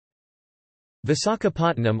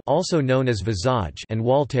Visakhapatnam, also known as Vizag and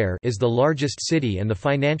Walter, is the largest city and the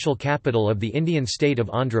financial capital of the Indian state of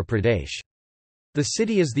Andhra Pradesh. The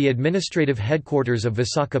city is the administrative headquarters of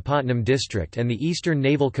Visakhapatnam district and the Eastern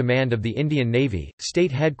Naval Command of the Indian Navy,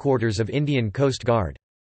 state headquarters of Indian Coast Guard.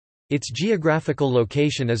 Its geographical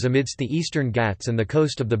location is amidst the Eastern Ghats and the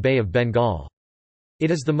coast of the Bay of Bengal. It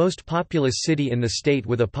is the most populous city in the state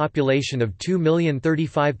with a population of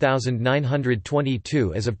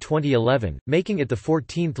 2,035,922 as of 2011, making it the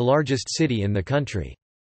 14th largest city in the country.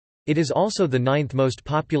 It is also the 9th most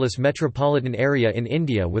populous metropolitan area in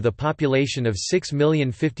India with a population of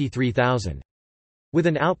 6,053,000. With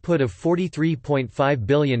an output of $43.5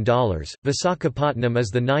 billion, Visakhapatnam is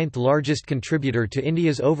the 9th largest contributor to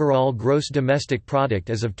India's overall gross domestic product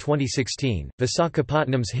as of 2016.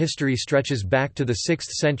 Visakhapatnam's history stretches back to the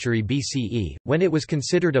 6th century BCE, when it was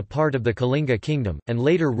considered a part of the Kalinga kingdom, and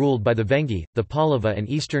later ruled by the Vengi, the Pallava and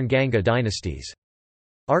Eastern Ganga dynasties.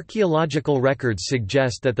 Archaeological records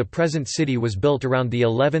suggest that the present city was built around the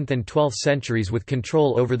 11th and 12th centuries with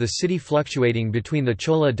control over the city fluctuating between the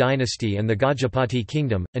Chola dynasty and the Gajapati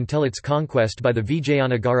kingdom, until its conquest by the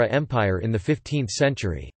Vijayanagara Empire in the 15th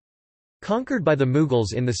century. Conquered by the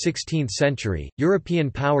Mughals in the 16th century, European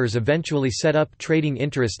powers eventually set up trading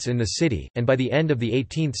interests in the city, and by the end of the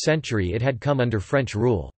 18th century it had come under French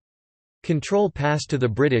rule. Control passed to the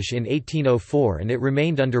British in 1804 and it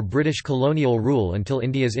remained under British colonial rule until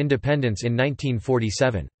India's independence in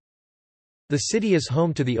 1947. The city is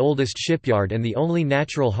home to the oldest shipyard and the only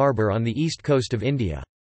natural harbour on the east coast of India.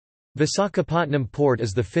 Visakhapatnam Port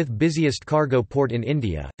is the 5th busiest cargo port in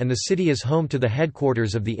India, and the city is home to the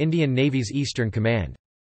headquarters of the Indian Navy's Eastern Command.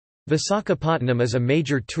 Visakhapatnam is a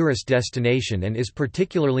major tourist destination and is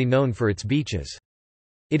particularly known for its beaches.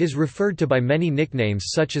 It is referred to by many nicknames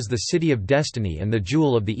such as the City of Destiny and the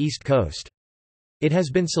Jewel of the East Coast. It has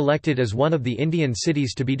been selected as one of the Indian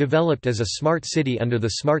cities to be developed as a smart city under the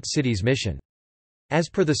Smart Cities mission. As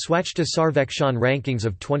per the Swachhta Sarvekshan rankings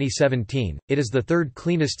of 2017, it is the 3rd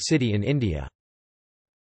cleanest city in India.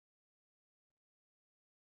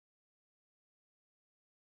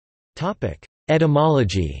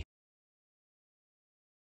 Etymology.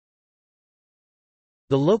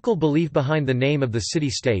 The local belief behind the name of the city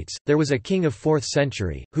states, there was a king of 4th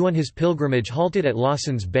century, who on his pilgrimage halted at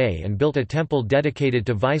Lawson's Bay and built a temple dedicated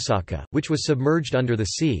to Visakha, which was submerged under the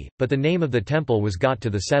sea, but the name of the temple was got to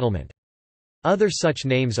the settlement. Other such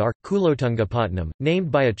names are, Kulotungapatnam,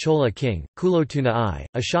 named by a Chola king, Kulotuna I,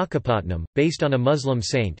 Ashokapatnam, based on a Muslim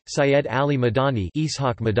saint, Syed Ali Madani,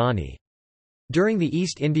 Ishaq Madani. During the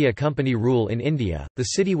East India Company rule in India, the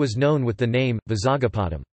city was known with the name,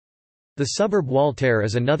 Vizagapatam. The suburb Walter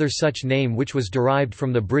is another such name which was derived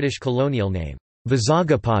from the British colonial name,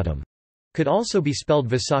 Vizagapatam. Could also be spelled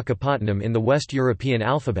Visakhapatnam in the West European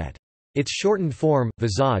alphabet. Its shortened form,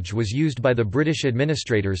 Vizag, was used by the British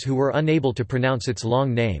administrators who were unable to pronounce its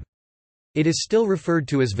long name. It is still referred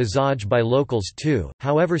to as Vizag by locals too,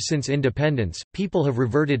 however since independence, people have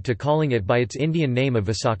reverted to calling it by its Indian name of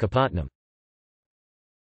Visakhapatnam.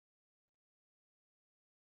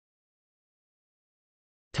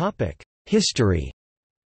 History.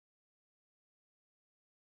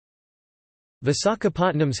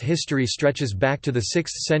 Visakhapatnam's history stretches back to the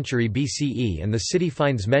 6th century BCE and the city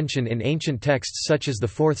finds mention in ancient texts such as the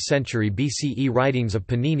 4th century BCE writings of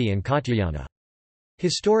Panini and Katyayana.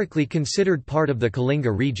 Historically considered part of the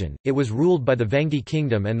Kalinga region, it was ruled by the Vengi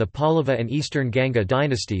kingdom and the Pallava and Eastern Ganga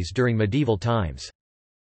dynasties during medieval times.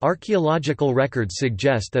 Archaeological records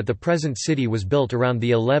suggest that the present city was built around the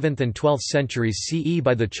 11th and 12th centuries CE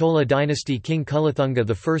by the Chola dynasty king Kulothunga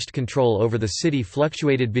I. Control over the city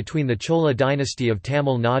fluctuated between the Chola dynasty of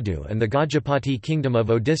Tamil Nadu and the Gajapati kingdom of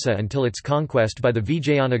Odisha until its conquest by the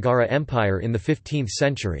Vijayanagara Empire in the 15th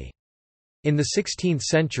century. In the 16th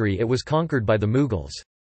century it was conquered by the Mughals.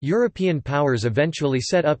 European powers eventually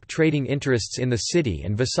set up trading interests in the city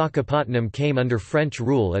and Visakhapatnam came under French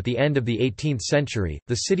rule at the end of the 18th century.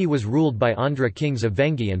 The city was ruled by Andhra kings of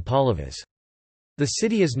Vengi and Pallavas. The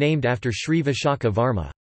city is named after Sri Vishakha Varma.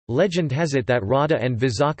 Legend has it that Radha and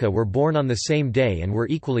Visakha were born on the same day and were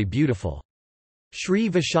equally beautiful. Sri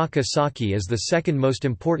Vishakha Sakhi is the second most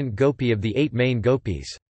important gopi of the 8 main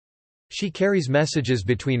gopis. She carries messages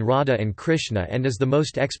between Radha and Krishna and is the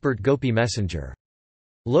most expert gopi messenger.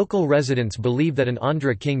 Local residents believe that an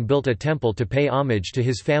Andhra king built a temple to pay homage to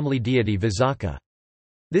his family deity Visakha.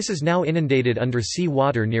 This is now inundated under sea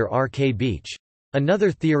water near RK Beach.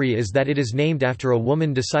 Another theory is that it is named after a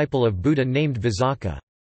woman disciple of Buddha named Visakha.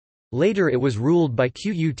 Later it was ruled by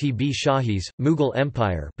Qutb Shahis, Mughal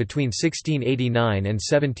Empire between 1689 and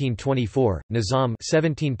 1724, Nizam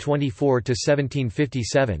 1724 to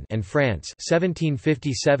 1757, and France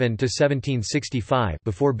 1757 to 1765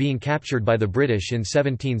 before being captured by the British in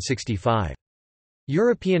 1765.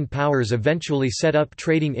 European powers eventually set up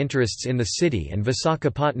trading interests in the city, and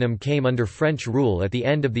Visakhapatnam came under French rule at the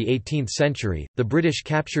end of the 18th century. The British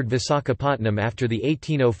captured Visakhapatnam after the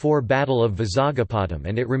 1804 Battle of Visakhapatnam,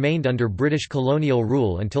 and it remained under British colonial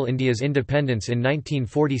rule until India's independence in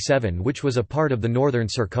 1947, which was a part of the Northern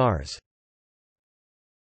Sarkars.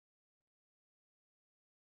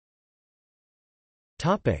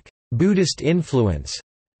 Topic: Buddhist influence.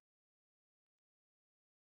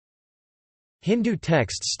 Hindu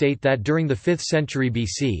texts state that during the 5th century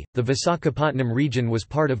BC, the Visakhapatnam region was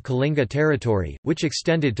part of Kalinga territory, which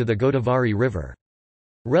extended to the Godavari River.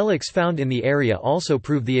 Relics found in the area also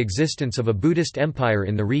prove the existence of a Buddhist empire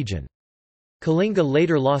in the region. Kalinga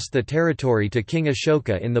later lost the territory to King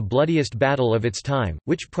Ashoka in the bloodiest battle of its time,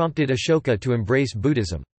 which prompted Ashoka to embrace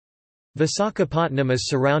Buddhism. Visakhapatnam is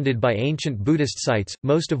surrounded by ancient Buddhist sites,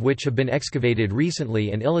 most of which have been excavated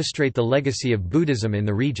recently and illustrate the legacy of Buddhism in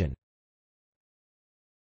the region.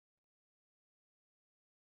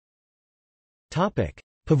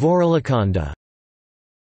 Pavurallakonda.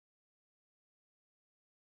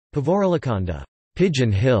 Pavurallakonda, Pigeon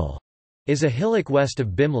Hill, is a hillock west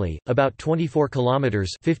of Bimli, about 24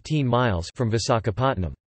 kilometers (15 miles) from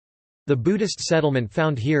Visakhapatnam. The Buddhist settlement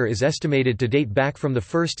found here is estimated to date back from the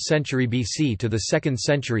 1st century BC to the 2nd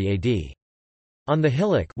century AD. On the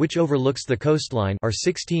hillock, which overlooks the coastline, are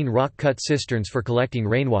 16 rock-cut cisterns for collecting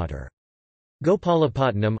rainwater.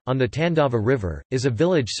 Gopalapatnam, on the Tandava River, is a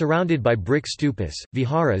village surrounded by brick stupas,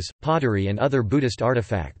 viharas, pottery and other Buddhist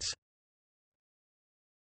artifacts.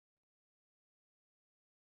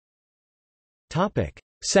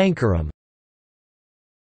 Sankaram.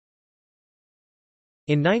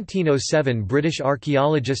 In 1907 British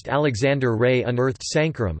archaeologist Alexander Ray unearthed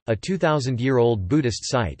Sankaram, a 2,000-year-old Buddhist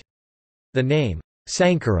site. The name,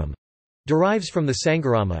 Sankaram, derives from the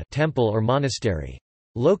Sangarama temple or monastery.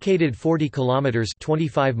 Located 40 kilometers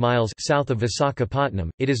 (25 miles) south of Visakhapatnam,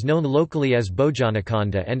 it is known locally as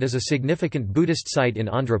Bavikoda and is a significant Buddhist site in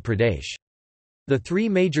Andhra Pradesh. The three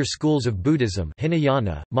major schools of Buddhism,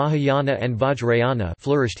 Hinayana, Mahayana and Vajrayana,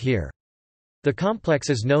 flourished here. The complex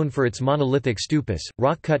is known for its monolithic stupas,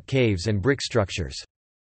 rock-cut caves and brick structures.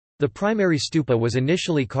 The primary stupa was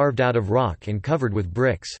initially carved out of rock and covered with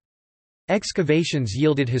bricks. Excavations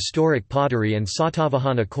yielded historic pottery and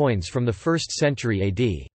Satavahana coins from the 1st century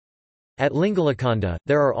AD. At Lingalakonda,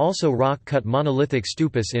 there are also rock-cut monolithic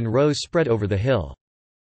stupas in rows spread over the hill.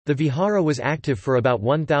 The vihara was active for about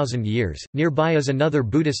 1,000 years. Nearby is another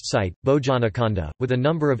Buddhist site, Bojanakonda, with a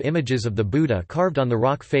number of images of the Buddha carved on the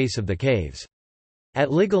rock face of the caves. At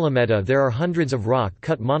Ligalametta there are hundreds of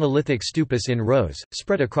rock-cut monolithic stupas in rows,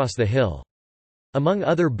 spread across the hill. Among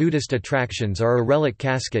other Buddhist attractions are a relic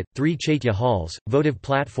casket, 3 chaitya halls, votive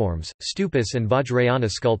platforms, stupas and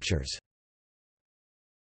Vajrayana sculptures.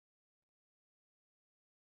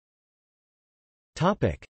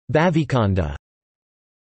 Bavikonda.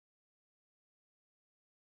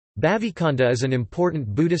 Bavikonda is an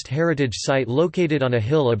important Buddhist heritage site located on a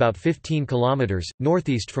hill about 15 km,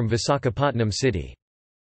 northeast from Visakhapatnam city.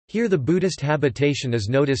 Here the Buddhist habitation is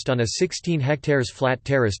noticed on a 16 hectares flat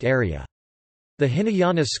terraced area. The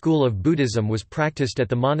Hinayana school of Buddhism was practiced at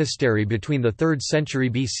the monastery between the 3rd century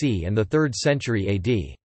BC and the 3rd century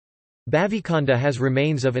AD. Bavikonda has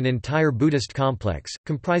remains of an entire Buddhist complex,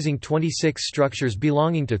 comprising 26 structures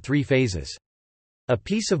belonging to 3 phases. A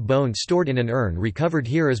piece of bone stored in an urn recovered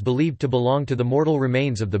here is believed to belong to the mortal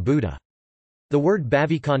remains of the Buddha. The word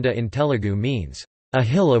Bavikonda in Telugu means, a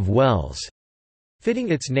hill of wells. Fitting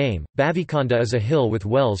its name, Bavikonda is a hill with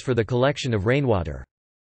wells for the collection of rainwater.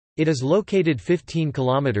 It is located 15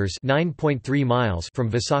 kilometers (9.3 miles)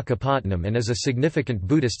 from Visakhapatnam and is a significant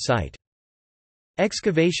Buddhist site.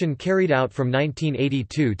 Excavation carried out from 1982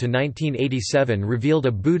 to 1987 revealed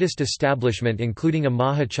a Buddhist establishment including a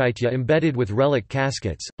Mahachaitya embedded with relic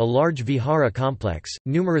caskets, a large vihara complex,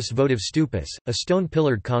 numerous votive stupas, a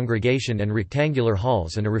stone-pillared congregation and rectangular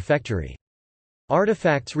halls and a refectory.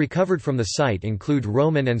 Artifacts recovered from the site include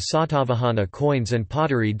Roman and Satavahana coins and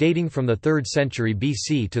pottery dating from the 3rd century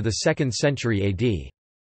BC to the 2nd century AD.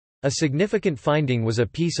 A significant finding was a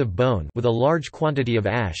piece of bone with a large quantity of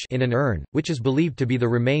ash in an urn, which is believed to be the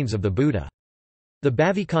remains of the Buddha. The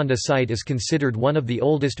Bavikonda site is considered one of the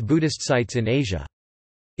oldest Buddhist sites in Asia.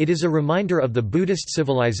 It is a reminder of the Buddhist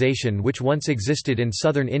civilization which once existed in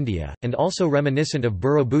southern India, and also reminiscent of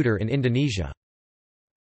Borobudur in Indonesia.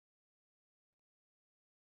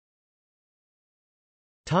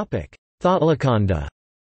 Thotlakonda.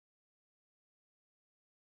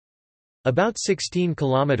 About 16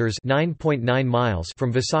 kilometers (9.9 miles)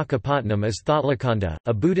 from Visakhapatnam is Thotlakonda,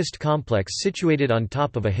 a Buddhist complex situated on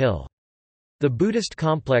top of a hill. The Buddhist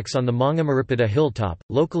complex on the Mangamaripata hilltop,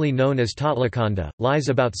 locally known as Thotlakonda, lies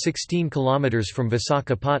about 16 kilometers from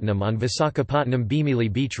Visakhapatnam on Visakhapatnam-Bhimili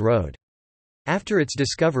Beach Road. After its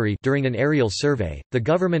discovery during an aerial survey, the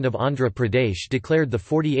government of Andhra Pradesh declared the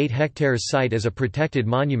 48 hectares site as a protected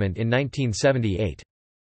monument in 1978.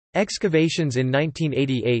 Excavations in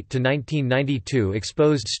 1988 to 1992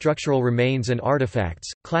 exposed structural remains and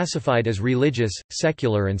artifacts, classified as religious,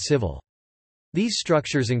 secular and civil. These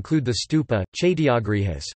structures include the stupa,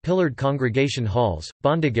 chaityagrihas, pillared congregation halls,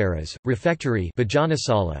 bandagaras, refectory,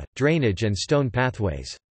 bhajanasala, drainage and stone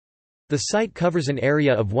pathways. The site covers an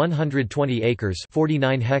area of 120 acres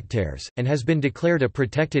 (49 hectares), and has been declared a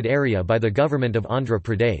protected area by the government of Andhra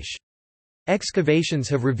Pradesh. Excavations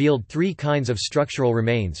have revealed three kinds of structural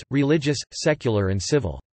remains: religious, secular and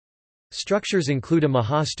civil. Structures include a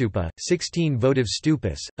Mahastupa, 16 votive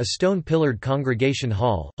stupas, a stone-pillared congregation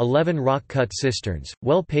hall, 11 rock-cut cisterns,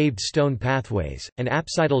 well-paved stone pathways, an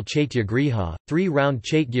apsidal chaityagriha, 3 round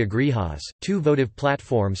chaityagrihas, 2 votive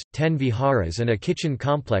platforms, 10 viharas and a kitchen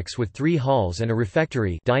complex with 3 halls and a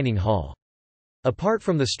refectory dining hall. Apart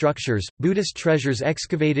from the structures, Buddhist treasures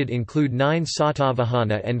excavated include 9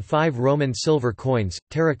 Satavahana and 5 Roman silver coins,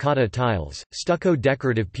 terracotta tiles, stucco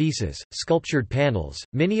decorative pieces, sculptured panels,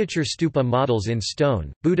 miniature stupa models in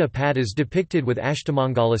stone, Buddha padas depicted with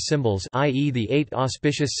Ashtamangala symbols, i.e. the 8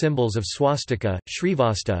 auspicious symbols of swastika,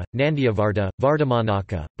 Shrivasta, Nandyavarta,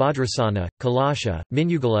 Vardhamanaka, Bhadrasana, Kalasha,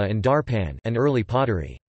 Minugala and Darpan, and early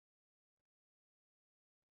pottery.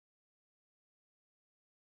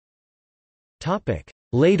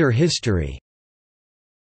 Later history.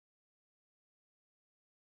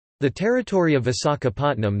 The territory of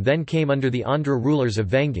Visakhapatnam then came under the Andhra rulers of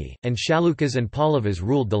Vengi, and Chalukyas and Pallavas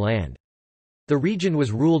ruled the land. The region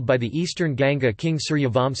was ruled by the eastern Ganga king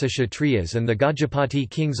Suryavamsa Kshatriyas and the Gajapati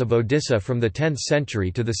kings of Odisha from the 10th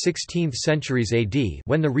century to the 16th centuries AD,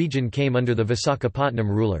 when the region came under the Visakhapatnam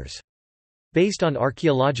rulers. Based on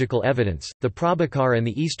archaeological evidence, the Prabhakar and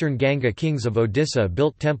the eastern Ganga kings of Odisha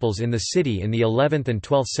built temples in the city in the 11th and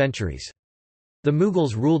 12th centuries. The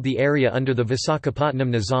Mughals ruled the area under the Visakhapatnam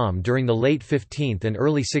Nizam during the late 15th and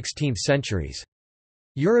early 16th centuries.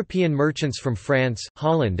 European merchants from France,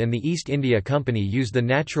 Holland and the East India Company used the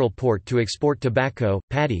natural port to export tobacco,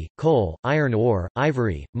 paddy, coal, iron ore,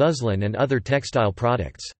 ivory, muslin and other textile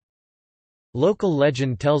products. Local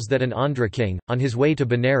legend tells that an Andhra king, on his way to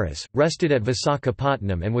Benares, rested at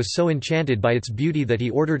Visakhapatnam and was so enchanted by its beauty that he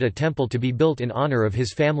ordered a temple to be built in honour of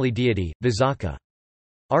his family deity, Visakha.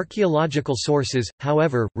 Archaeological sources,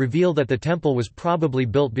 however, reveal that the temple was probably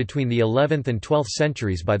built between the 11th and 12th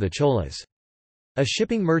centuries by the Cholas. A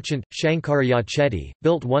shipping merchant, Shankaraya Chetty,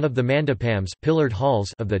 built one of the mandapams pillared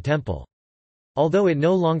halls of the temple. Although it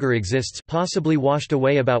no longer exists, possibly washed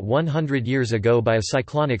away about 100 years ago by a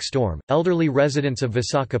cyclonic storm, elderly residents of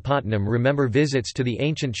Visakhapatnam remember visits to the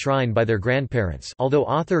ancient shrine by their grandparents. Although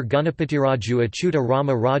author Ganapatiraju Achyuta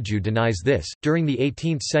Rama Raju denies this, during the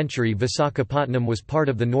 18th century Visakhapatnam was part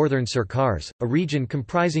of the northern Sarkars, a region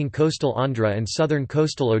comprising coastal Andhra and southern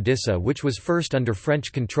coastal Odisha, which was first under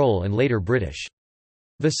French control and later British.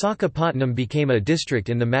 Visakhapatnam became a district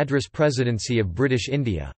in the Madras Presidency of British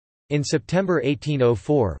India. In September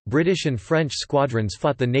 1804, British and French squadrons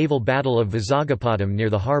fought the naval battle of Visakhapatnam near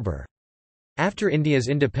the harbour. After India's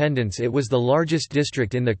independence it was the largest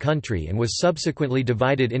district in the country and was subsequently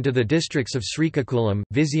divided into the districts of Srikakulam,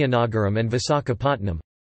 Vizianagaram and Visakhapatnam.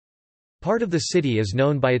 Part of the city is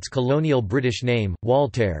known by its colonial British name,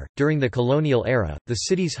 Waltair. During the colonial era, the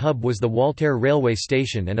city's hub was the Waltair railway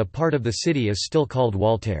station and a part of the city is still called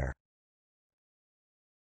Waltair.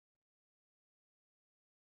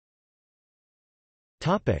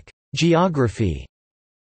 Geography.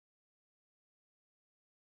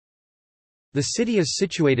 The city is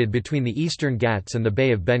situated between the Eastern Ghats and the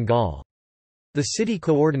Bay of Bengal. The city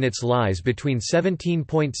coordinates lies between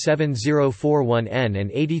 17.7041 n and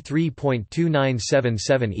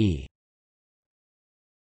 83.2977 e.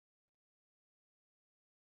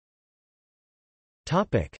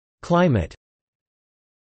 Climate.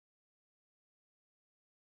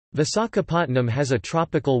 Visakhapatnam has a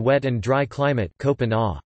tropical wet and dry climate.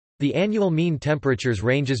 The annual mean temperatures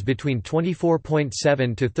ranges between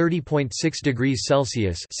 24.7 to 30.6 degrees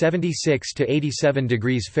Celsius (76 to 87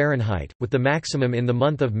 degrees Fahrenheit), with the maximum in the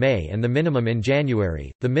month of May and the minimum in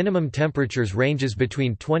January. The minimum temperatures ranges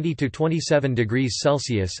between 20 to 27 degrees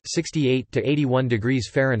Celsius (68 to 81 degrees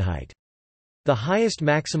Fahrenheit). The highest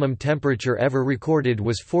maximum temperature ever recorded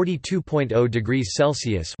was 42.0 degrees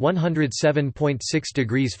Celsius (107.6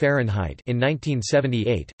 degrees Fahrenheit) in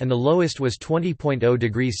 1978, and the lowest was 20.0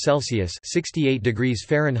 degrees Celsius (68 degrees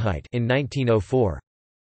Fahrenheit) in 1904.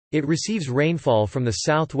 It receives rainfall from the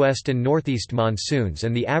southwest and northeast monsoons,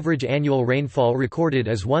 and the average annual rainfall recorded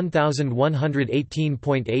is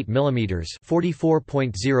 1,118.8 mm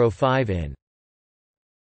 (44.05 in).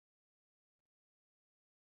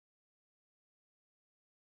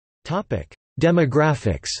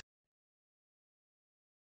 Demographics.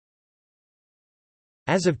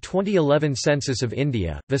 As of 2011 Census of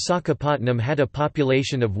India, Visakhapatnam had a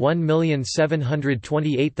population of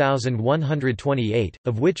 1,728,128,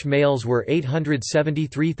 of which males were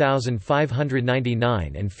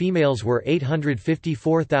 873,599 and females were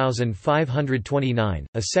 854,529,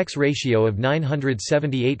 a sex ratio of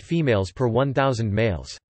 978 females per 1,000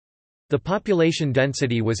 males. The population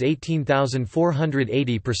density was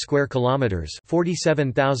 18,480 per square kilometers,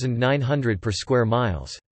 47,900 per square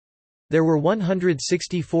miles. There were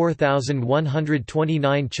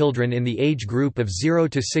 164,129 children in the age group of 0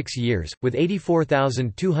 to 6 years, with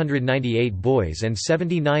 84,298 boys and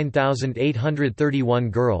 79,831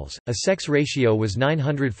 girls. A sex ratio was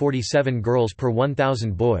 947 girls per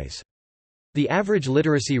 1,000 boys. The average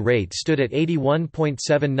literacy rate stood at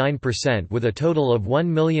 81.79% with a total of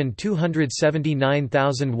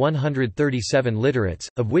 1,279,137 literates,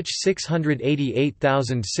 of which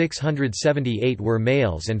 688,678 were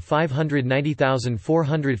males and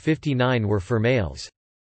 590,459 were females.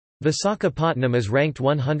 Visakhapatnam is ranked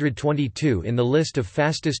 122 in the list of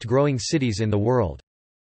fastest growing cities in the world.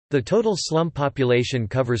 The total slum population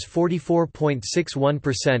covers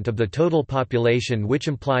 44.61% of the total population, which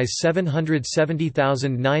implies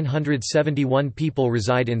 770,971 people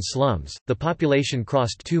reside in slums. The population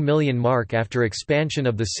crossed 2 million mark after expansion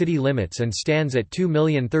of the city limits and stands at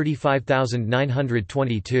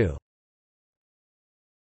 2,035,922.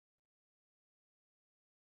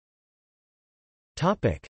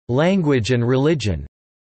 Topic: Language and religion.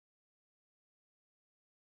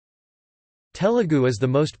 Telugu is the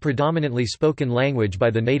most predominantly spoken language by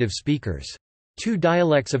the native speakers. Two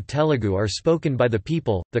dialects of Telugu are spoken by the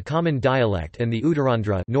people, the common dialect and the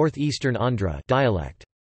Uttarandhra northeastern Andhra dialect.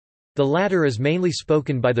 The latter is mainly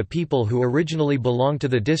spoken by the people who originally belonged to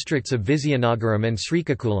the districts of Vizianagaram and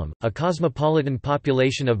Srikakulam. A cosmopolitan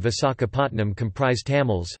population of Visakhapatnam comprise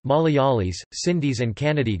Tamils, Malayalis, Sindhis and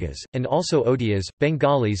Kannadigas, and also Odias,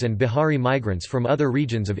 Bengalis and Bihari migrants from other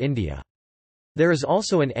regions of India. There is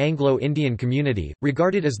also an Anglo-Indian community,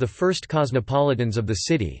 regarded as the first cosmopolitans of the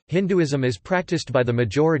city. Hinduism is practiced by the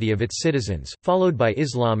majority of its citizens, followed by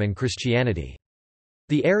Islam and Christianity.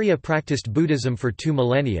 The area practiced Buddhism for 2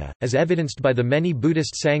 millennia, as evidenced by the many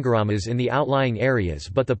Buddhist Sangharamas in the outlying areas,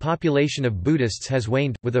 but the population of Buddhists has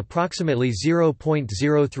waned, with approximately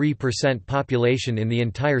 0.03% population in the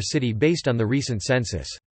entire city based on the recent census.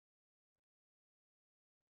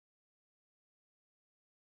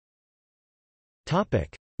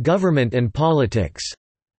 Government and politics.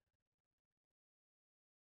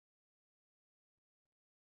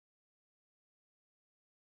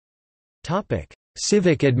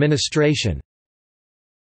 Civic administration.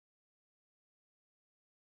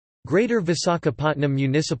 Greater Visakhapatnam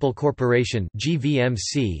Municipal Corporation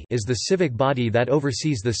 (GVMC) is the civic body that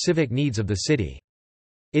oversees the civic needs of the city.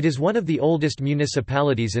 It is one of the oldest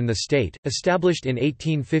municipalities in the state, established in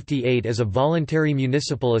 1858 as a voluntary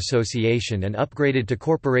municipal association and upgraded to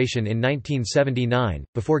corporation in 1979,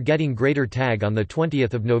 before getting greater tag on 20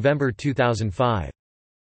 November 2005.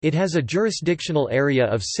 It has a jurisdictional area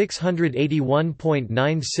of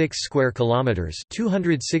 681.96 square kilometers,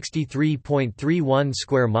 263.31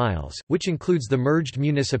 square miles, which includes the merged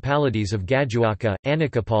municipalities of Gajuaka,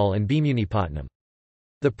 Anakapal and Bhimunipatnam.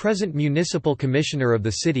 The present municipal commissioner of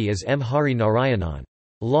the city is M. Hari Narayanan.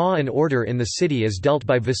 Law and order in the city is dealt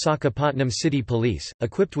by Visakhapatnam City Police,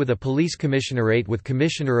 equipped with a police commissionerate with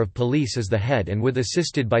Commissioner of Police as the head and with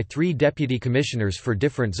assisted by 3 deputy commissioners for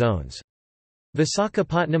different zones.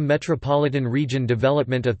 Visakhapatnam Metropolitan Region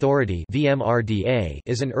Development Authority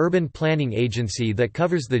is an urban planning agency that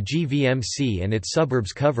covers the GVMC and its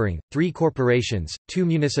suburbs, covering 3 corporations, 2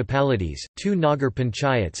 municipalities, 2 Nagar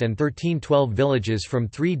Panchayats and 1312 villages from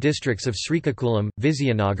 3 districts of Srikakulam,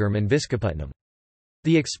 Vizianagaram and Visakhapatnam.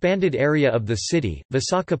 The expanded area of the city,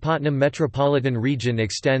 Visakhapatnam Metropolitan Region,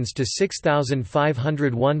 extends to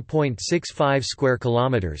 6,501.65 square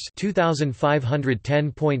kilometers,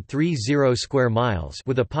 2,510.30 square miles,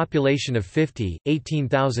 with a population of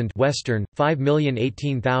 18,000 western,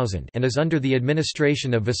 5,018,000, and is under the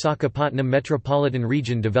administration of Visakhapatnam Metropolitan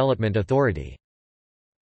Region Development Authority.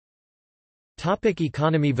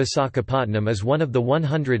 Economy. Visakhapatnam is one of the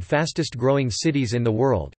 100 fastest growing cities in the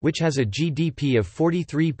world, which has a GDP of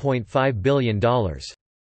 $43.5 billion.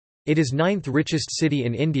 It is ninth richest city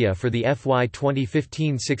in India for the FY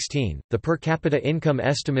 2015-16. The per capita income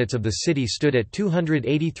estimates of the city stood at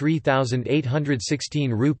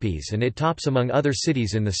 283,816 rupees and it tops among other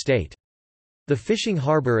cities in the state. The fishing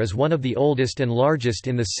harbour is one of the oldest and largest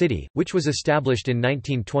in the city, which was established in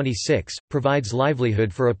 1926, provides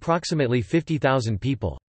livelihood for approximately 50,000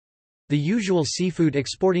 people. The usual seafood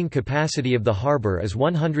exporting capacity of the harbour is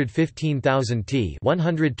 115,000 t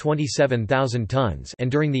 127,000 tons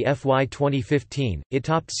and during the FY 2015, it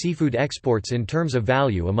topped seafood exports in terms of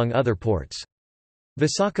value among other ports.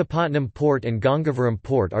 Visakhapatnam Port and Gangavaram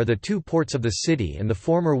Port are the two ports of the city and the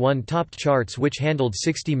former one topped charts which handled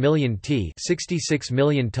 60 million t 66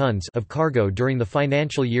 million tons of cargo during the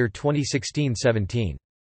financial year 2016-17.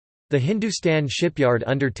 The Hindustan Shipyard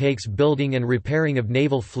undertakes building and repairing of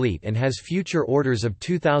naval fleet and has future orders of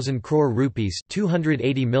 2,000 crore rupees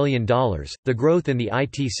 $280 million, the growth in the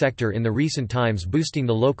IT sector in the recent times boosting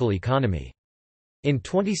the local economy. In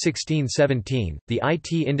 2016-17, the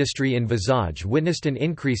IT industry in Vizag witnessed an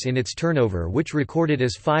increase in its turnover which recorded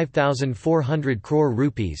as 5,400 crore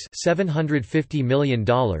rupees $750 million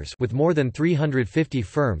with more than 350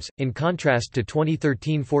 firms, in contrast to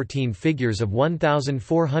 2013-14 figures of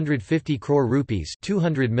 1,450 crore rupees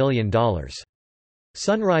 $200 million.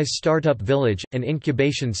 Sunrise Startup Village, an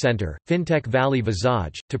incubation center, Fintech Valley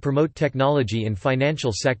Vizag, to promote technology in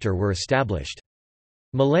financial sector were established.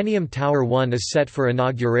 Millennium Tower 1 is set for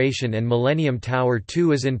inauguration and Millennium Tower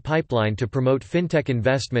 2 is in pipeline to promote fintech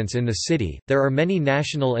investments in the city. There are many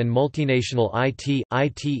national and multinational IT,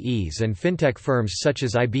 ITEs and fintech firms such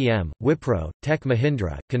as IBM, Wipro, Tech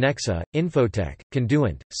Mahindra, Connexa, Infotech,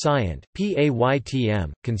 Conduent, Cyient,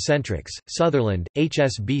 PAYTM, Concentrix, Sutherland,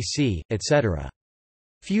 HSBC, etc.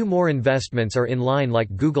 Few more investments are in line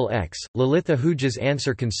like Google X, Lalitha Ahuja's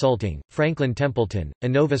Answer Consulting, Franklin Templeton,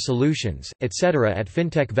 Innova Solutions, etc. at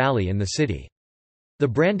Fintech Valley in the city. The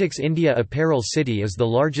Brandix India Apparel City is the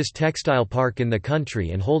largest textile park in the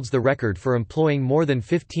country and holds the record for employing more than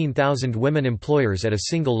 15,000 women employers at a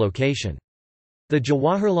single location. The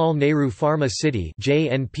Jawaharlal Nehru Pharma City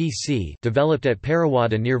 (JNPC), developed at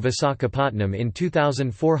Parawada near Visakhapatnam in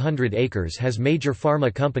 2,400 acres, has major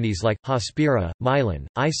pharma companies like Hospira, Mylan,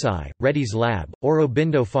 Eisai, Reddy's Lab,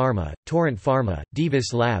 Aurobindo Pharma, Torrent Pharma,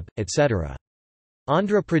 Divis Lab, etc.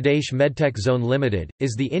 Andhra Pradesh Medtech Zone Limited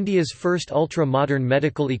is the India's first ultra-modern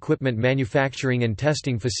medical equipment manufacturing and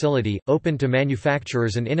testing facility, open to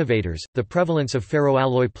manufacturers and innovators. The prevalence of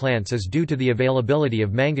ferroalloy plants is due to the availability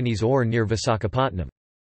of manganese ore near Visakhapatnam.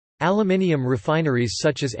 Aluminium refineries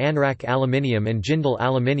such as Anrak Aluminium and Jindal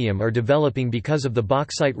Aluminium are developing because of the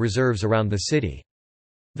bauxite reserves around the city.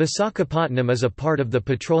 Visakhapatnam is a part of the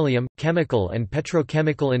Petroleum, Chemical and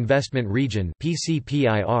Petrochemical Investment Region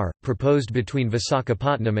 (PCPIR), proposed between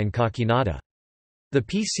Visakhapatnam and Kakinada. The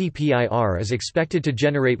PCPIR is expected to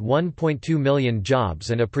generate 1.2 million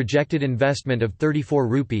jobs and a projected investment of 34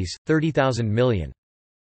 rupees, 30,000 million.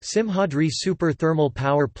 Simhadri Super Thermal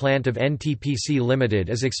Power Plant of NTPC Limited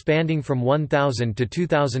is expanding from 1,000 to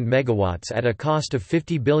 2,000 megawatts at a cost of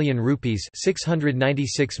 50 billion rupees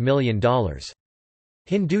 $696 million.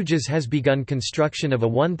 Hindujas has begun construction of a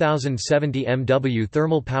 1,070 MW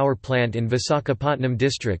thermal power plant in Visakhapatnam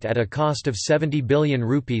district at a cost of 70 billion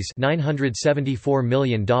rupees $974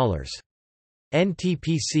 million.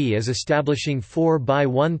 NTPC is establishing 4 by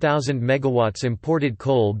 1,000 megawatts imported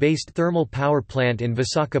coal-based thermal power plant in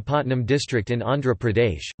Visakhapatnam district in Andhra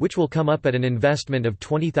Pradesh, which will come up at an investment of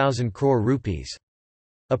 20,000 crore rupees.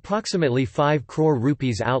 Approximately 5 crore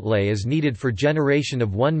rupees outlay is needed for generation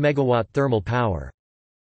of 1 megawatt thermal power.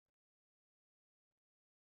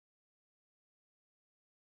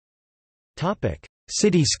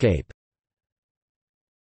 Cityscape.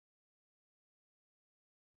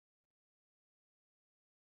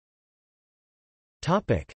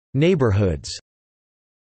 Neighbourhoods.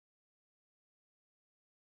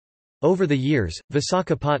 Over the years,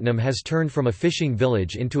 Visakhapatnam has turned from a fishing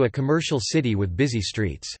village into a commercial city with busy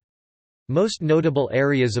streets. Most notable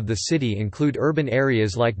areas of the city include urban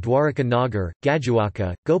areas like Dwaraka Nagar,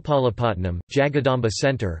 Gajuaka, Gopalapatnam, Jagadamba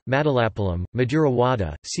Centre, Madalapalam,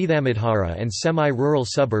 Madurawada, Sithamadhara and semi-rural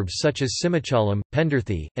suburbs such as Simachalam,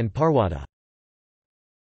 Pendarthi, and Parwada.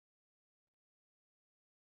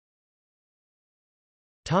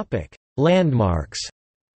 Landmarks.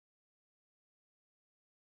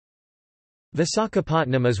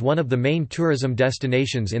 Visakhapatnam is one of the main tourism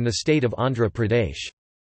destinations in the state of Andhra Pradesh.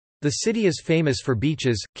 The city is famous for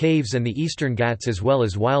beaches, caves and the Eastern Ghats as well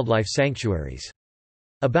as wildlife sanctuaries.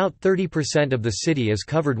 About 30% of the city is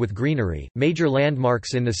covered with greenery. Major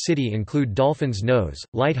landmarks in the city include Dolphin's Nose,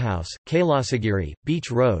 Lighthouse, Kailasagiri,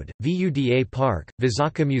 Beach Road, Vuda Park,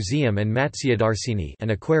 Visakha Museum and Matsyadarshini,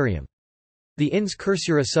 an aquarium. The INS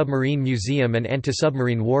Kursura Submarine Museum and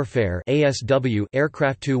Anti-Submarine Warfare (ASW)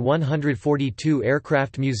 Aircraft Tu-142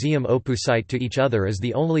 Aircraft Museum opposite to each other is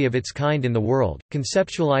the only of its kind in the world,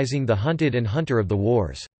 conceptualizing the hunted and hunter of the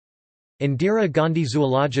wars. Indira Gandhi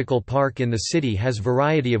Zoological Park in the city has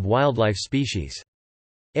variety of wildlife species.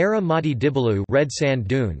 Ara Mati Dibalu red sand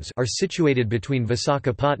dunes are situated between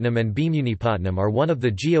Visakhapatnam and Bhimunipatnam are one of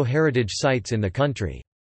the geo-heritage sites in the country.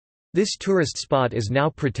 This tourist spot is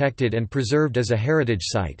now protected and preserved as a heritage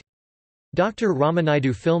site. Dr.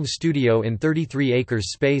 Ramanaidu Film Studio in 33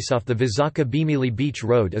 acres space off the Vizakha Bhimili Beach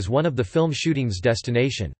Road is one of the film shootings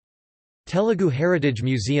destination. Telugu Heritage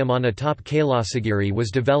Museum on atop Kailasagiri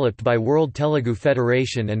was developed by World Telugu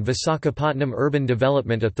Federation and Visakhapatnam Urban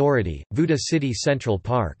Development Authority, Vuda City Central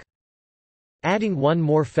Park. Adding one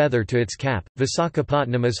more feather to its cap,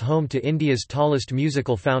 Visakhapatnam is home to India's tallest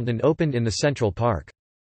musical fountain opened in the Central Park.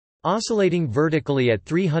 Oscillating vertically at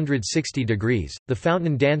 360 degrees, the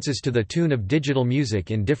fountain dances to the tune of digital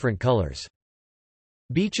music in different colors.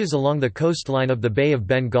 Beaches along the coastline of the Bay of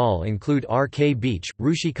Bengal include RK Beach,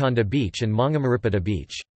 Rushikonda Beach and Mangamaripata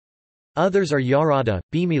Beach. Others are Yarada,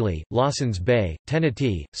 Bhimili, Lawson's Bay,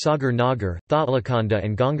 Tenati, Sagar Nagar, Thotlakonda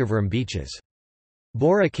and Gangavaram beaches.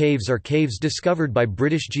 Bora Caves are caves discovered by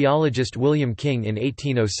British geologist William King in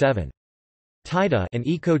 1807. Tida, an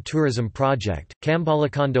eco-tourism project,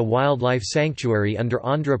 Pavurallakonda Wildlife Sanctuary under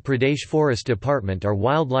Andhra Pradesh Forest Department are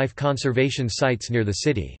wildlife conservation sites near the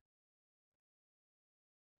city.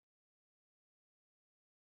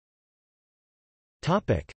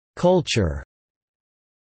 Culture.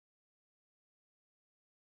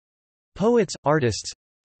 Poets, artists.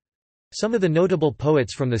 Some of the notable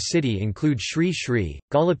poets from the city include Sri Sri,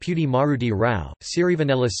 Galaputi Maruti Rao,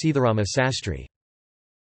 Sirivanella Sitharama Sastry.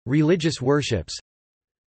 Religious worships.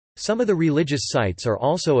 Some of the religious sites are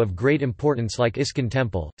also of great importance like ISKCON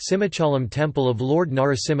Temple, Simachalam Temple of Lord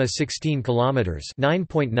Narasimha 16 km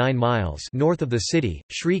 (9.9 miles) north of the city,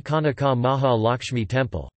 Sri Kanaka Maha Lakshmi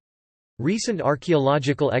Temple. Recent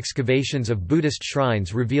archaeological excavations of Buddhist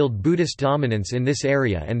shrines revealed Buddhist dominance in this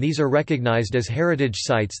area and these are recognized as heritage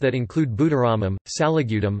sites that include Buddharamam,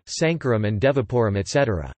 Salagudam, Sankaram and Devapuram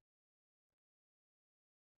etc.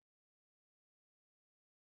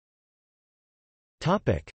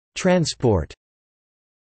 Transport.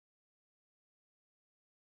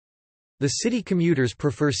 The city commuters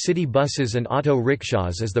prefer city buses and auto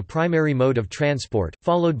rickshaws as the primary mode of transport,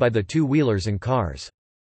 followed by the two-wheelers and cars.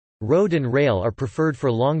 Road and rail are preferred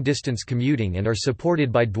for long-distance commuting and are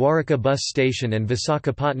supported by Dwarka Bus Station and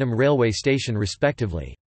Visakhapatnam Railway Station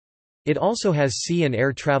respectively. It also has sea and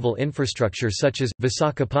air travel infrastructure such as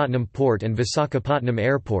Visakhapatnam Port and Visakhapatnam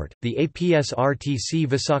Airport. The APSRTC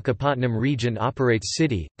Visakhapatnam region operates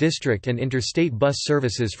city, district, and interstate bus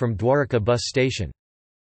services from Dwarka Bus Station.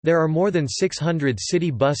 There are more than 600 city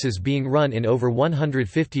buses being run in over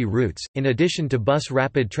 150 routes, in addition to bus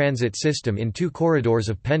rapid transit system in two corridors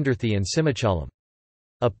of Pendarthi and Simachalam.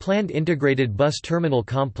 A planned integrated bus terminal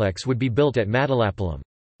complex would be built at Madalapallam.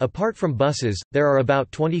 Apart from buses, there are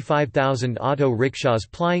about 25,000 auto rickshaws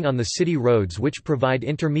plying on the city roads which provide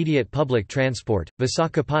intermediate public transport.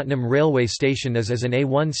 Visakhapatnam Railway Station is an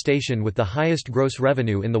A1 station with the highest gross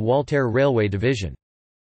revenue in the Waltair Railway Division.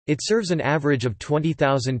 It serves an average of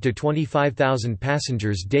 20,000 to 25,000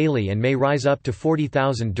 passengers daily and may rise up to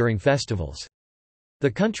 40,000 during festivals. The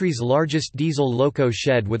country's largest diesel loco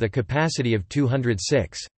shed with a capacity of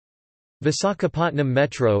 206. Visakhapatnam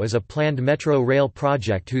Metro is a planned metro rail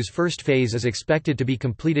project whose first phase is expected to be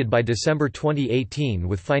completed by December 2018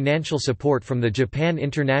 with financial support from the Japan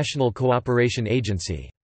International Cooperation Agency.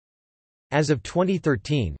 As of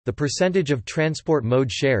 2013, the percentage of transport mode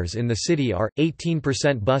shares in the city are,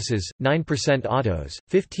 18% buses, 9% autos,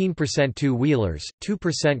 15% two-wheelers,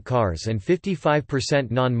 2% cars and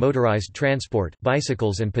 55% non-motorized transport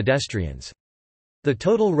bicycles and pedestrians. The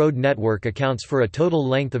total road network accounts for a total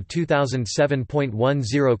length of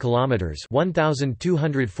 2007.10 kilometers,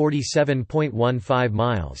 1247.15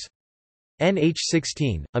 miles.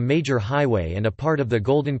 NH16, a major highway and a part of the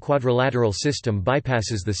Golden Quadrilateral system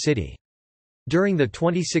bypasses the city. During the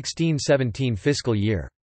 2016-17 fiscal year,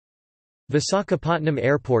 Visakhapatnam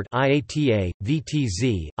Airport IATA,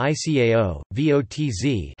 VTZ, ICAO,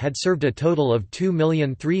 VOTZ had served a total of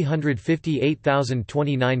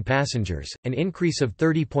 2,358,029 passengers, an increase of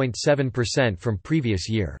 30.7% from previous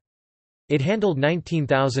year. It handled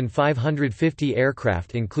 19,550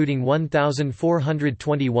 aircraft including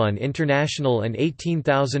 1,421 international and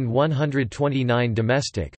 18,129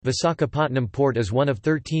 domestic. Visakhapatnam port is one of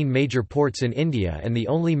 13 major ports in India and the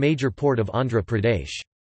only major port of Andhra Pradesh.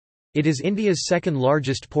 It is India's second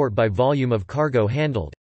largest port by volume of cargo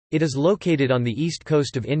handled. It is located on the east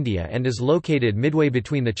coast of India and is located midway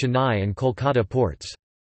between the Chennai and Kolkata ports.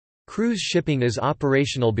 Cruise shipping is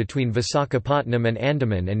operational between Visakhapatnam and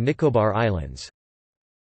Andaman and Nicobar Islands.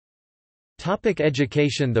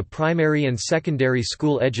 Education. The primary and secondary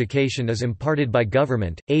school education is imparted by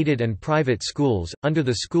government, aided and private schools, under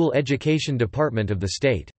the School Education Department of the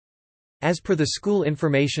state. As per the School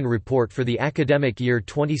Information Report for the academic year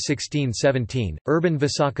 2016-17, urban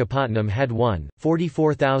Visakhapatnam had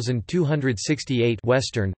 1,44,268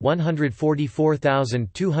 Western,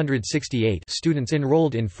 144,268 students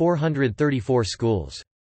enrolled in 434 schools.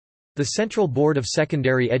 The Central Board of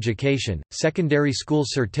Secondary Education, Secondary School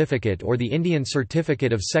Certificate or the Indian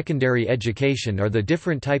Certificate of Secondary Education are the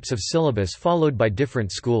different types of syllabus followed by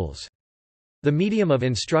different schools. The medium of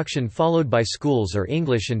instruction followed by schools are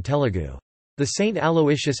English and Telugu. The St.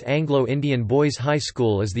 Aloysius Anglo-Indian Boys High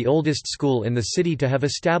School is the oldest school in the city to have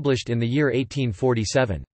established in the year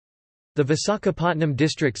 1847. The Visakhapatnam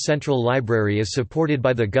District Central Library is supported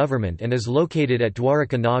by the government and is located at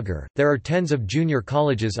Dwaraka Nagar. There are tens of junior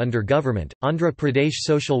colleges under government, Andhra Pradesh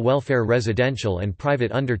social welfare residential and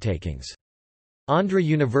private undertakings. Andhra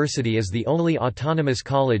University is the only autonomous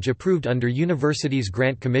college approved under Universities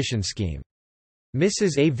Grant Commission scheme.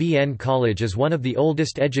 Mrs. AVN College is one of the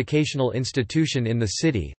oldest educational institution in the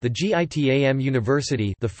city, the GITAM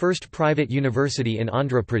University, the first private university in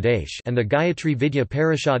Andhra Pradesh, and the Gayatri Vidya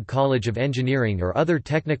Parishad College of Engineering are other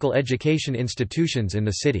technical education institutions in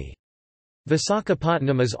the city.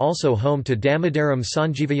 Visakhapatnam is also home to Damodaram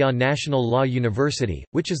Sanjeevayya National Law University,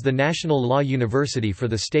 which is the national law university for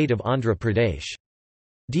the state of Andhra Pradesh.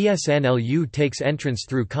 DSNLU takes entrance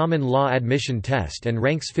through Common Law Admission Test and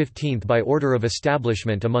ranks 15th by order of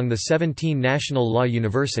establishment among the 17 national law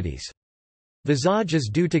universities. Vizag is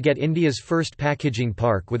due to get India's first packaging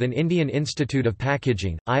park with an Indian Institute of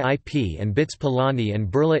Packaging, IIP, and BITS Pilani and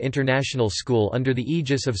Birla International School under the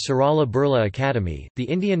aegis of Sarala Birla Academy. The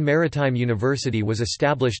Indian Maritime University was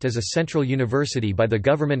established as a central university by the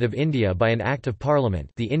Government of India by an Act of Parliament,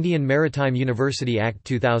 the Indian Maritime University Act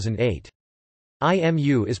 2008.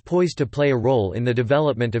 IMU is poised to play a role in the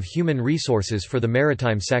development of human resources for the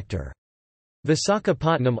maritime sector.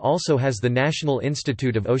 Visakhapatnam also has the National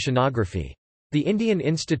Institute of Oceanography. The Indian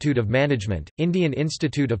Institute of Management, Indian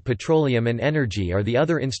Institute of Petroleum and Energy are the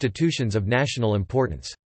other institutions of national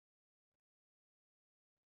importance.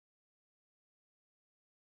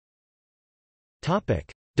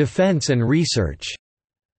 Defence and research.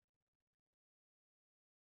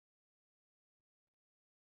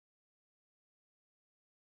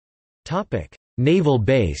 Naval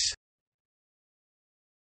base.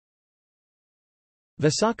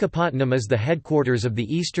 Visakhapatnam is the headquarters of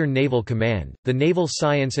the Eastern Naval Command, the Naval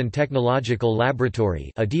Science and Technological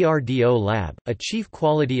Laboratory, a DRDO lab, a Chief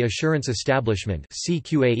Quality Assurance Establishment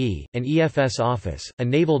 (CQAE), an EFS office, a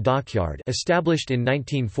naval dockyard established in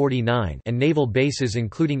 1949, and naval bases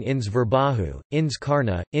including INS Verbahu, INS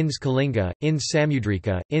Karna, INS Kalinga, INS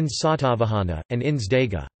Samudrika, INS Satavahana, and INS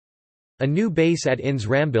Dega. A new base at INS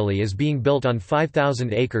Rambili is being built on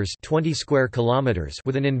 5,000 acres 20 square kilometers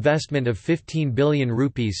with an investment of 15 billion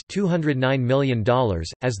rupees $209 million,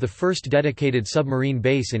 as the first dedicated submarine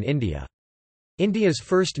base in India. India's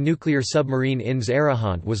first nuclear submarine INS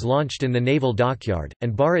Arihant was launched in the naval dockyard,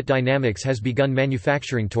 and Bharat Dynamics has begun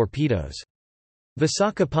manufacturing torpedoes.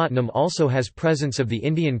 Visakhapatnam also has presence of the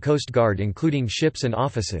Indian Coast Guard including ships and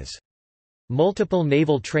offices. Multiple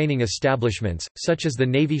naval training establishments, such as the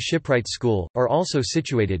Navy Shipwright School, are also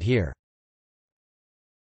situated here.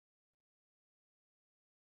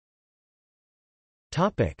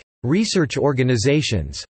 Research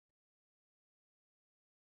organizations.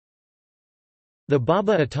 The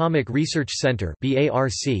Baba Atomic Research Centre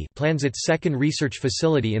plans its second research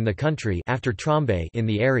facility in the country after Trombay in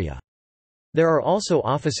the area. There are also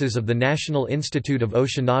offices of the National Institute of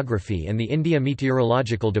Oceanography and the India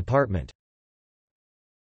Meteorological Department.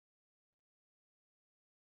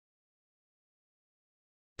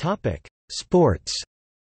 Sports.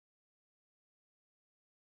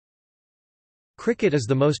 Cricket is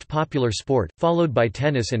the most popular sport, followed by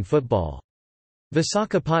tennis and football.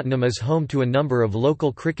 Visakhapatnam is home to a number of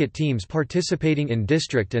local cricket teams participating in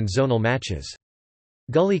district and zonal matches.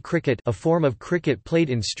 Gully cricket, a form of cricket played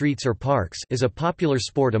in streets or parks, is a popular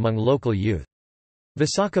sport among local youth.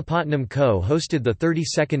 Visakhapatnam co-hosted the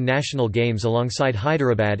 32nd National Games alongside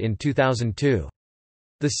Hyderabad in 2002.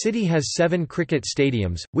 The city has 7 cricket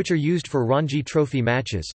stadiums, which are used for Ranji Trophy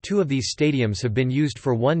matches. 2 of these stadiums have been used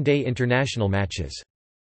for one-day international matches.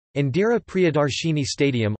 Indira Priyadarshini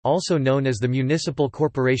Stadium, also known as the Municipal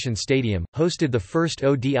Corporation Stadium, hosted the first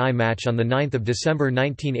ODI match on 9 December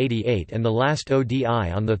 1988 and the last ODI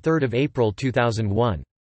on 3 April 2001.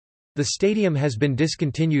 The stadium has been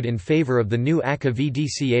discontinued in favour of the new Akka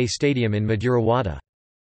VDCA Stadium in Madurawada.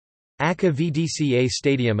 Akka VDCA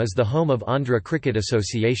Stadium is the home of Andhra Cricket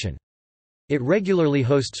Association. It regularly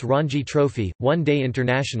hosts Ranji Trophy, one-day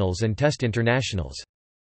internationals and Test internationals.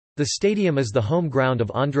 The stadium is the home ground of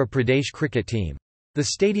Andhra Pradesh cricket team. The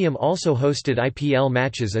stadium also hosted IPL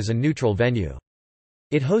matches as a neutral venue.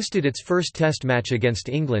 It hosted its first Test match against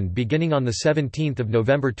England beginning on 17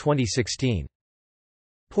 November 2016.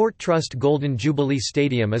 Port Trust Golden Jubilee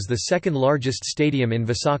Stadium is the second largest stadium in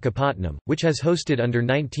Visakhapatnam, which has hosted under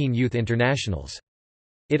 19 youth internationals.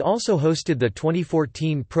 It also hosted the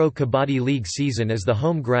 2014 Pro Kabaddi League season as the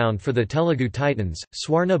home ground for the Telugu Titans.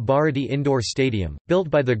 Swarna Bharati Indoor Stadium, built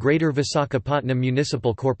by the Greater Visakhapatnam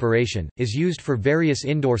Municipal Corporation, is used for various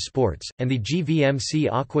indoor sports, and the GVMC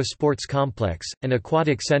Aqua Sports Complex, an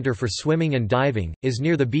aquatic center for swimming and diving, is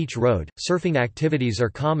near the beach road. Surfing activities are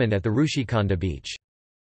common at the Thotlakonda beach.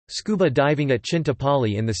 Scuba diving at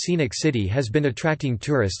Chintapalli in the scenic city has been attracting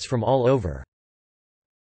tourists from all over.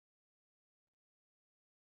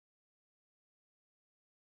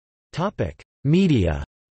 Media.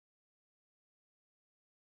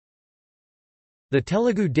 The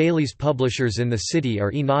Telugu dailies publishers in the city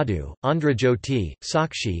are Enadu, Andhra Jyoti,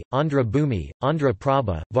 Sakshi, Andhra Bhumi, Andhra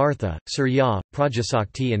Prabha, Vartha, Surya,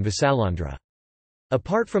 Prajasakti and Visalandra.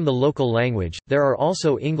 Apart from the local language, there are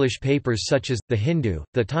also English papers such as, The Hindu,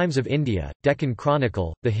 The Times of India, Deccan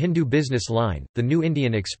Chronicle, The Hindu Business Line, The New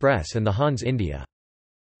Indian Express and The Hans India.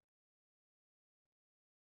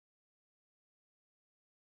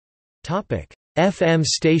 FM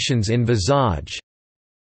stations in Vizag.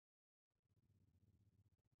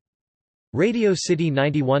 Radio City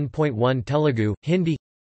 91.1 Telugu, Hindi.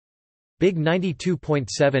 Big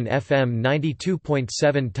 92.7 FM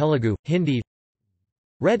 92.7 Telugu, Hindi.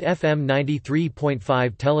 Red FM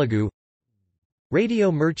 93.5 Telugu.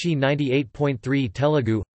 Radio Mirchi 98.3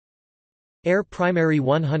 Telugu. Air Primary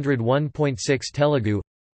 101.6 Telugu.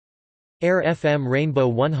 Air FM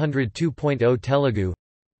Rainbow 102.0 Telugu.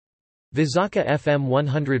 Vizaka FM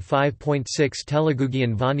 105.6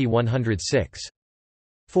 Telugugian Vani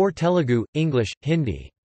 106.4 Telugu, English,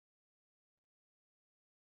 Hindi.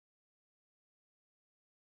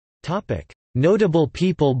 Notable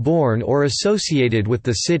people born or associated with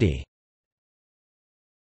the city.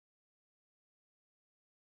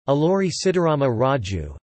 Alluri Sitarama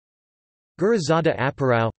Raju, Gurizada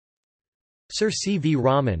Apparao, Sir C. V.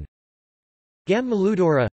 Raman, Gam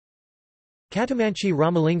Maludora, Katamanchi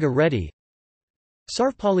Ramalinga Reddy,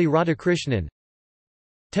 Sarvepalli Radhakrishnan,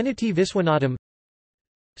 Tenati Viswanatham,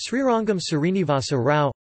 Srirangam Srinivasa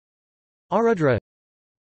Rao, Arudra,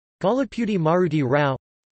 Galapudi Maruti Rao,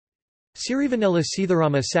 Sirivanella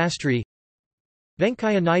Sitharama Sastry,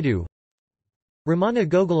 Venkaya Naidu, Ramana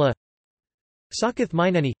Gogula, Sakath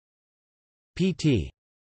Maineni, P.T.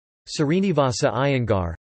 Srinivasa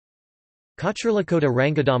Iyengar, Kacharlakota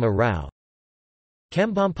Rangadama Rao,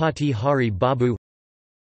 Kambampati Hari Babu,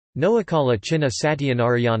 Noakala Chinna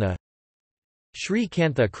Satyanarayana, Sri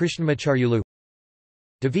Kantha Krishnamacharyulu,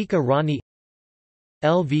 Devika Rani,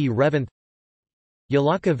 L. V. Revanth,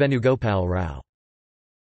 Yalaka Venugopal Rao.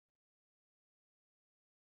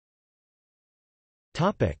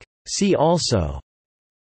 See also: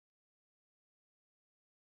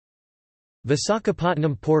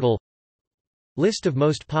 Visakhapatnam portal, List of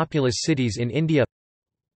most populous cities in India,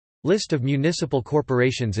 List of municipal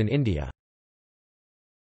corporations in India.